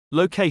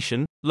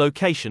Location,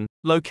 location,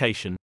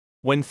 location.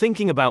 When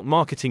thinking about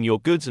marketing your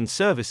goods and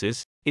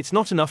services, it's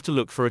not enough to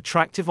look for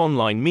attractive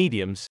online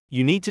mediums,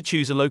 you need to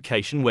choose a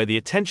location where the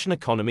attention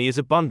economy is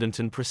abundant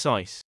and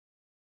precise.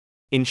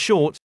 In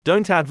short,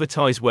 don't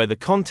advertise where the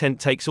content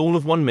takes all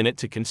of 1 minute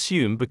to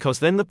consume, because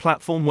then the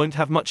platform won't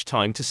have much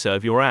time to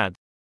serve your ad.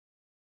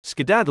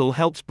 Skedaddle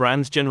helps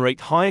brands generate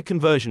higher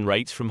conversion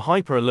rates from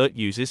hyper-alert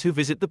users who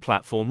visit the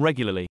platform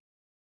regularly.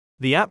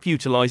 The app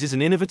utilizes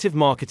an innovative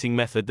marketing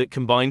method that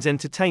combines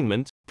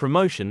entertainment,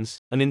 promotions,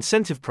 and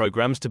incentive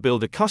programs to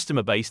build a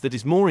customer base that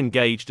is more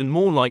engaged and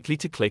more likely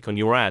to click on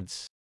your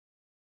ads.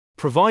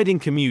 Providing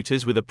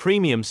commuters with a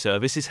premium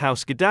service is how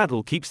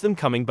Skedaddle keeps them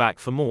coming back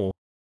for more.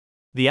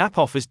 The app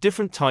offers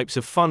different types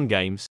of fun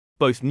games,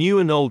 both new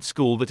and old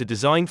school, that are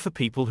designed for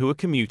people who are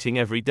commuting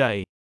every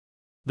day.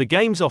 The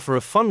games offer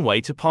a fun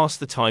way to pass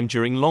the time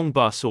during long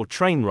bus or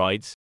train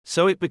rides,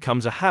 so it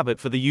becomes a habit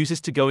for the users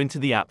to go into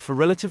the app for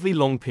relatively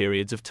long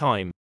periods of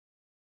time.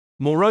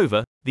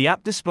 Moreover, the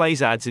app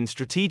displays ads in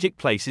strategic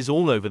places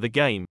all over the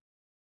game.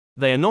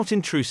 They are not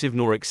intrusive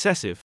nor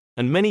excessive,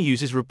 and many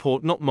users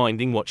report not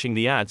minding watching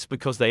the ads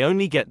because they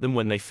only get them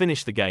when they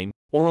finish the game,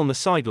 or on the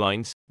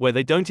sidelines, where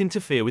they don't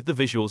interfere with the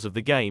visuals of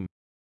the game.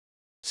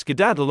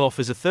 Skedaddle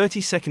offers a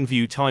 30-second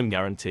view time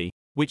guarantee,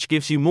 which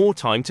gives you more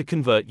time to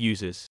convert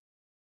users.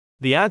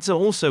 The ads are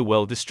also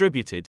well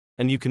distributed,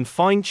 and you can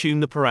fine-tune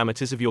the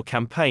parameters of your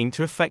campaign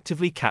to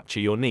effectively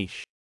capture your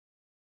niche.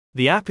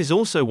 The app is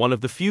also one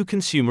of the few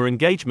consumer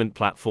engagement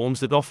platforms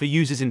that offer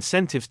users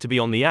incentives to be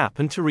on the app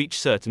and to reach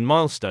certain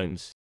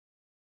milestones.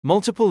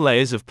 Multiple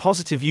layers of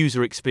positive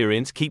user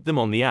experience keep them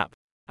on the app,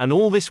 and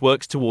all this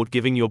works toward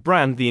giving your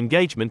brand the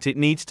engagement it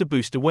needs to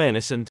boost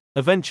awareness and,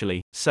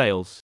 eventually,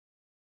 sales.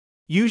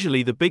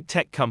 Usually the big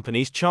tech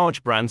companies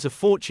charge brands a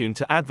fortune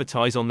to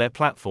advertise on their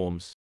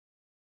platforms.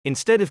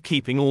 Instead of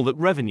keeping all that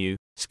revenue,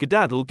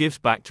 Skedaddle gives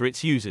back to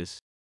its users.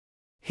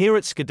 Here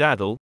at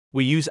Skedaddle,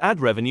 we use ad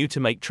revenue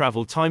to make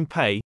travel time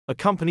pay, a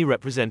company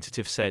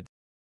representative said.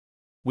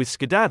 With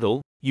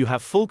Skedaddle, you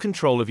have full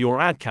control of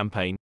your ad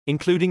campaign,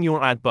 including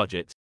your ad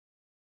budget.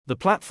 The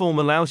platform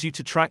allows you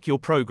to track your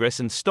progress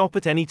and stop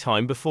at any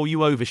time before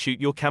you overshoot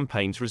your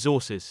campaign's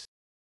resources.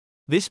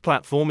 This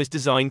platform is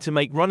designed to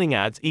make running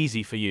ads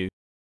easy for you.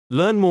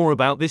 Learn more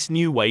about this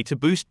new way to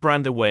boost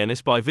brand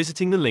awareness by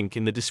visiting the link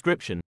in the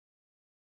description.